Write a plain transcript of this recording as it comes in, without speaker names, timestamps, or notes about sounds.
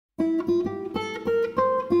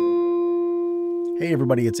Hey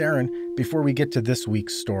everybody, it's Aaron. Before we get to this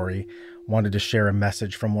week's story, wanted to share a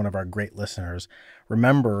message from one of our great listeners.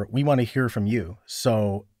 Remember, we want to hear from you.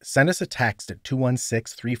 So send us a text at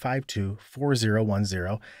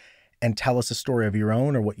 216-352-4010 and tell us a story of your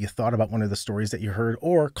own or what you thought about one of the stories that you heard,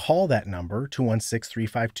 or call that number,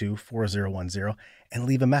 216-352-4010, and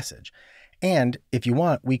leave a message. And if you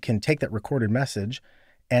want, we can take that recorded message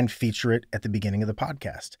and feature it at the beginning of the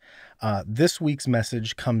podcast. This week's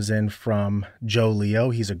message comes in from Joe Leo.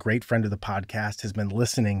 He's a great friend of the podcast, has been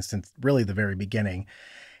listening since really the very beginning.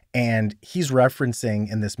 And he's referencing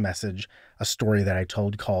in this message a story that I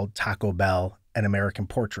told called Taco Bell, An American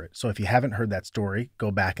Portrait. So if you haven't heard that story, go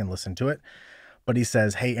back and listen to it. But he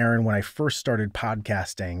says, hey, Aaron, when I first started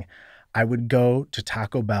podcasting, I would go to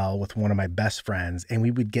Taco Bell with one of my best friends and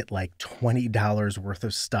we would get like $20 worth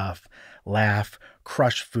of stuff, laugh,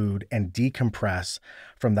 crush food, and decompress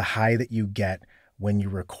from the high that you get when you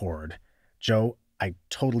record. Joe, I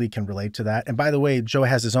totally can relate to that. And by the way, Joe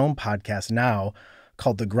has his own podcast now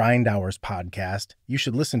called the Grind Hours Podcast. You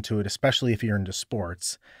should listen to it, especially if you're into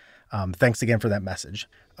sports. Thanks again for that message.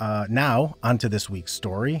 Now, on to this week's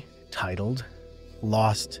story titled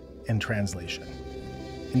Lost in Translation.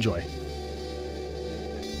 Enjoy.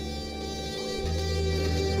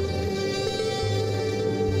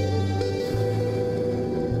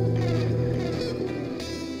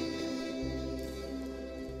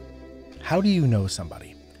 How do you know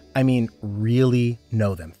somebody? I mean, really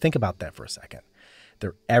know them. Think about that for a second.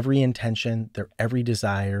 Their every intention, their every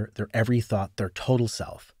desire, their every thought, their total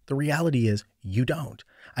self. The reality is you don't.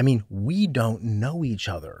 I mean, we don't know each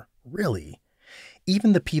other, really.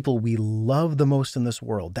 Even the people we love the most in this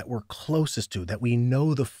world, that we're closest to, that we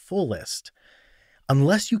know the fullest,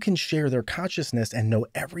 unless you can share their consciousness and know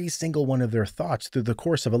every single one of their thoughts through the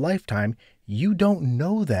course of a lifetime, you don't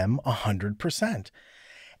know them 100%.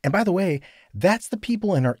 And by the way, that's the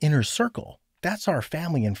people in our inner circle. That's our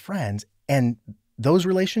family and friends. And those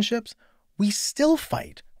relationships, we still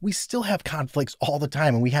fight. We still have conflicts all the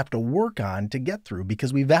time and we have to work on to get through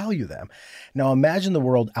because we value them. Now imagine the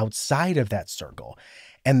world outside of that circle.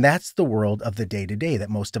 And that's the world of the day-to-day that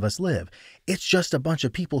most of us live. It's just a bunch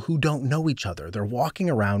of people who don't know each other. They're walking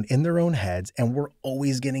around in their own heads and we're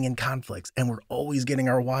always getting in conflicts and we're always getting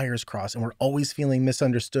our wires crossed and we're always feeling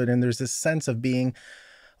misunderstood. And there's this sense of being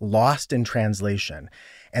lost in translation.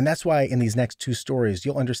 And that's why in these next two stories,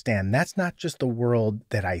 you'll understand that's not just the world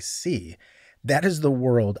that I see. That is the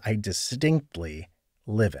world I distinctly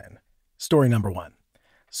live in. Story number one.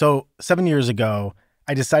 So 7 years ago,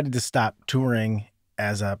 I decided to stop touring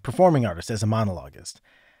as a performing artist, as a monologuist.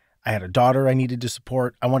 I had a daughter I needed to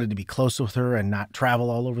support. I wanted to be close with her and not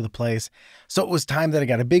travel all over the place. So it was time that I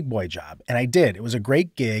got a big boy job. And I did. It was a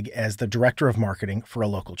great gig as the director of marketing for a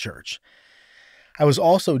local church. I was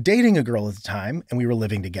also dating a girl at the time and we were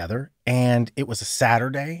living together, and it was a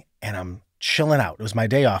Saturday and I'm chilling out. It was my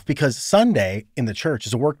day off because Sunday in the church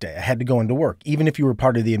is a work day. I had to go into work. Even if you were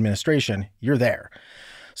part of the administration, you're there.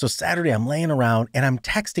 So Saturday I'm laying around and I'm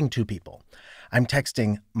texting two people. I'm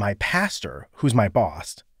texting my pastor, who's my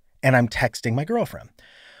boss, and I'm texting my girlfriend.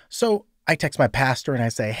 So I text my pastor and I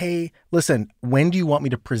say, hey, listen, when do you want me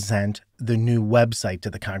to present the new website to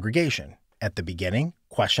the congregation? At the beginning? ?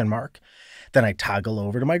 Then I toggle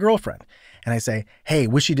over to my girlfriend and I say, hey,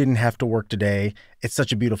 wish you didn't have to work today. It's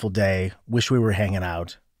such a beautiful day. Wish we were hanging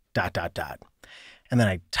out, ... And then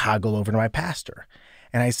I toggle over to my pastor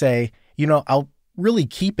and I say, I'll really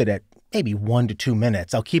keep it at maybe 1 to 2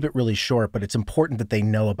 minutes. I'll keep it really short, but it's important that they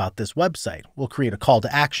know about this website. We'll create a call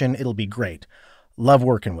to action. It'll be great. Love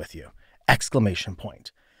working with you! !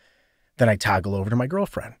 Then I toggle over to my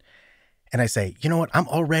girlfriend and I say, you know what? I'm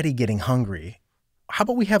already getting hungry. How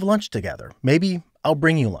about we have lunch together? Maybe I'll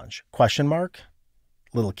bring you lunch, ?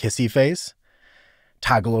 Little kissy face.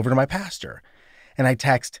 Toggle over to my pastor. And I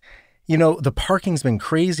text, the parking's been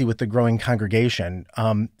crazy with the growing congregation.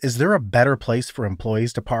 Is there a better place for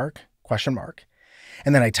employees to park? ?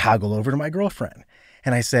 And then I toggle over to my girlfriend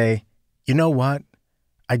and I say, you know what?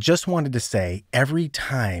 I just wanted to say every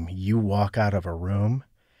time you walk out of a room,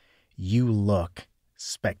 you look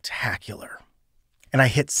spectacular. And I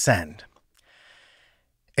hit send.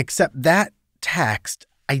 Except that text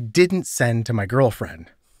I didn't send to my girlfriend.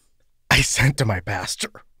 I sent to my pastor.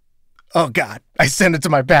 Oh God, I sent it to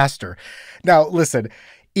my pastor. Now listen,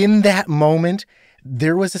 in that moment,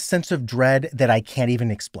 there was a sense of dread that I can't even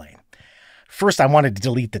explain. First, I wanted to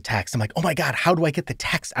delete the text. I'm like, oh my God, how do I get the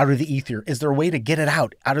text out of the ether? Is there a way to get it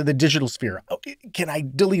out of the digital sphere? Can I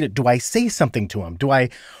delete it? Do I say something to him?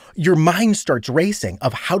 Your mind starts racing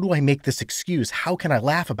of how do I make this excuse? How can I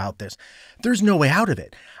laugh about this? There's no way out of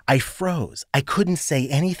it. I froze. I couldn't say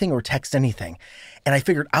anything or text anything. And I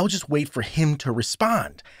figured I'll just wait for him to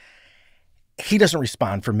respond. He doesn't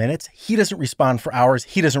respond for minutes. He doesn't respond for hours.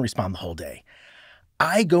 He doesn't respond the whole day.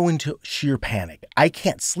 I go into sheer panic. I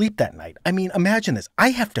can't sleep that night. I mean, imagine this. I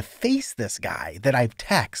have to face this guy that I've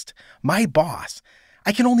texted, my boss.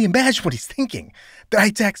 I can only imagine what he's thinking. That I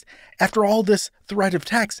text, after all this thread of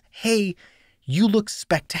text, hey, you look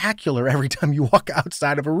spectacular every time you walk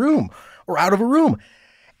outside of a room or out of a room.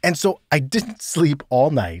 And so I didn't sleep all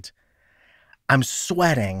night. I'm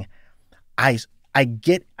sweating. I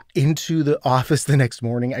get into the office the next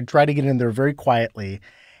morning. I try to get in there very quietly.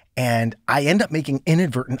 And I end up making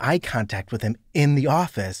inadvertent eye contact with him in the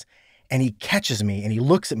office, and he catches me and he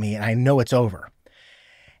looks at me and I know it's over.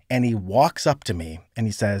 And he walks up to me and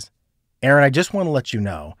he says, Aaron, I just want to let you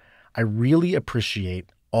know, I really appreciate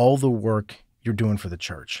all the work you're doing for the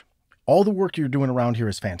church. All the work you're doing around here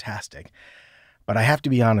is fantastic. But I have to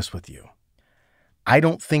be honest with you. I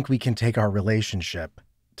don't think we can take our relationship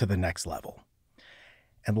to the next level.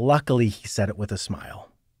 And luckily, he said it with a smile.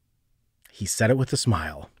 He said it with a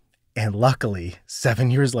smile. And luckily,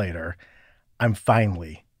 7 years later, I'm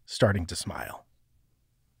finally starting to smile.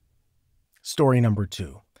 Story number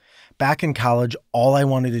 2. Back in college, all I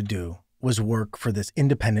wanted to do was work for this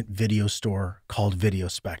independent video store called Video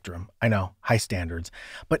Spectrum. I know, high standards.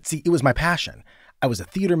 But see, it was my passion. I was a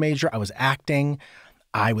theater major. I was acting.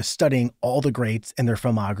 I was studying all the greats and their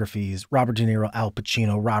filmographies, Robert De Niro, Al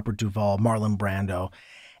Pacino, Robert Duvall, Marlon Brando.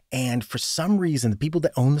 And for some reason, the people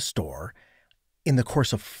that owned the store, in the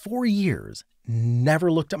course of 4 years,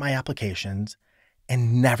 never looked at my applications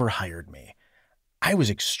and never hired me. I was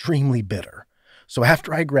extremely bitter. So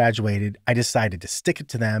after I graduated, I decided to stick it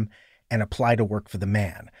to them and apply to work for the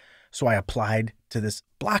man. So I applied to this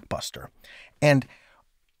Blockbuster. And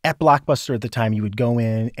at Blockbuster at the time, you would go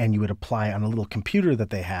in and you would apply on a little computer that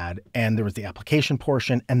they had, and there was the application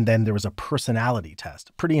portion, and then there was a personality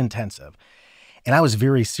test, pretty intensive. And I was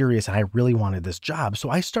very serious and I really wanted this job. So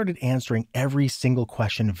I started answering every single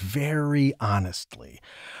question very honestly.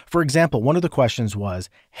 For example, one of the questions was,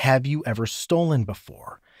 have you ever stolen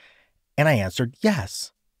before? And I answered,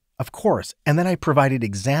 yes, of course. And then I provided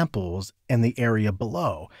examples in the area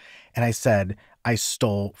below. And I said, I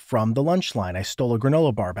stole from the lunch line. I stole a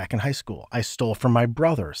granola bar back in high school. I stole from my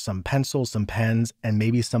brother some pencils, some pens, and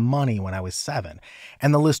maybe some money when I was 7.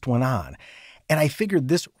 And the list went on. And I figured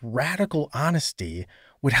this radical honesty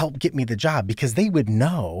would help get me the job because they would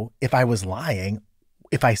know if I was lying,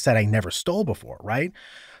 if I said I never stole before, right?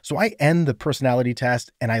 So I end the personality test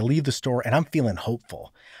and I leave the store and I'm feeling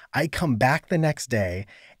hopeful. I come back the next day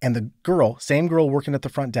and the girl, same girl working at the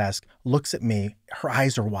front desk, looks at me. Her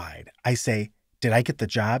eyes are wide. I say, did I get the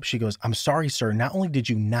job? She goes, I'm sorry, sir. Not only did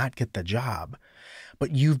you not get the job,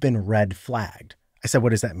 but you've been red flagged. I said,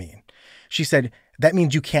 what does that mean? She said, that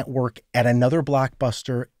means you can't work at another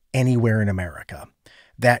Blockbuster anywhere in America.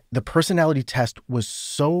 That the personality test was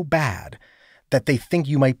so bad that they think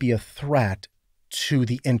you might be a threat to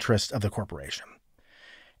the interest of the corporation.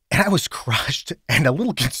 And I was crushed and a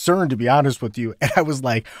little concerned, to be honest with you. And I was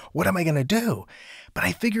like, what am I going to do? But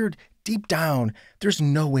I figured deep down, there's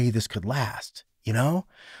no way this could last, you know?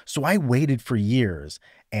 So I waited for years.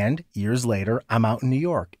 And years later, I'm out in New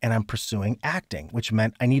York and I'm pursuing acting, which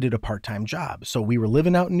meant I needed a part-time job. So we were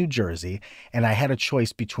living out in New Jersey and I had a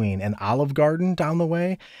choice between an Olive Garden down the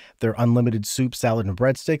way, their unlimited soup, salad, and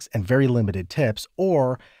breadsticks, and very limited tips,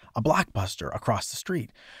 or a Blockbuster across the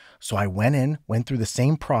street. So I went through the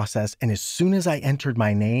same process. And as soon as I entered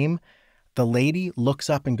my name, the lady looks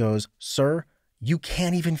up and goes, sir, you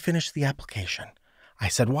can't even finish the application. I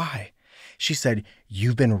said, why? She said,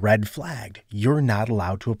 you've been red flagged. You're not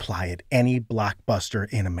allowed to apply at any Blockbuster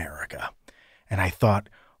in America. And I thought,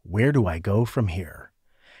 where do I go from here?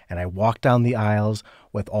 And I walked down the aisles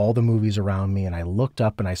with all the movies around me and I looked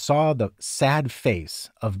up and I saw the sad face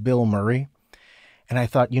of Bill Murray. And I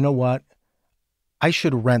thought, you know what? I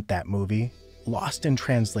should rent that movie. Lost in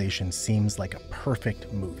Translation seems like a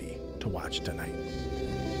perfect movie to watch tonight.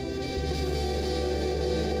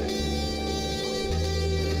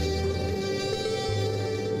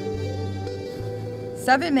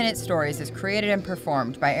 Seven-Minute Stories is created and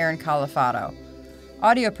performed by Aaron Calafato.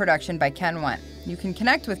 Audio production by Ken Wendt. You can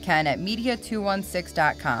connect with Ken at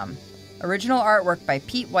media216.com. Original artwork by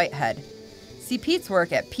Pete Whitehead. See Pete's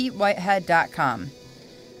work at petewhitehead.com.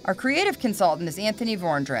 Our creative consultant is Anthony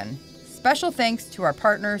Vorndran. Special thanks to our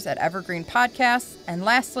partners at Evergreen Podcasts. And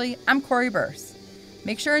lastly, I'm Cori Birce.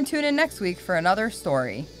 Make sure and tune in next week for another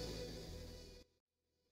story.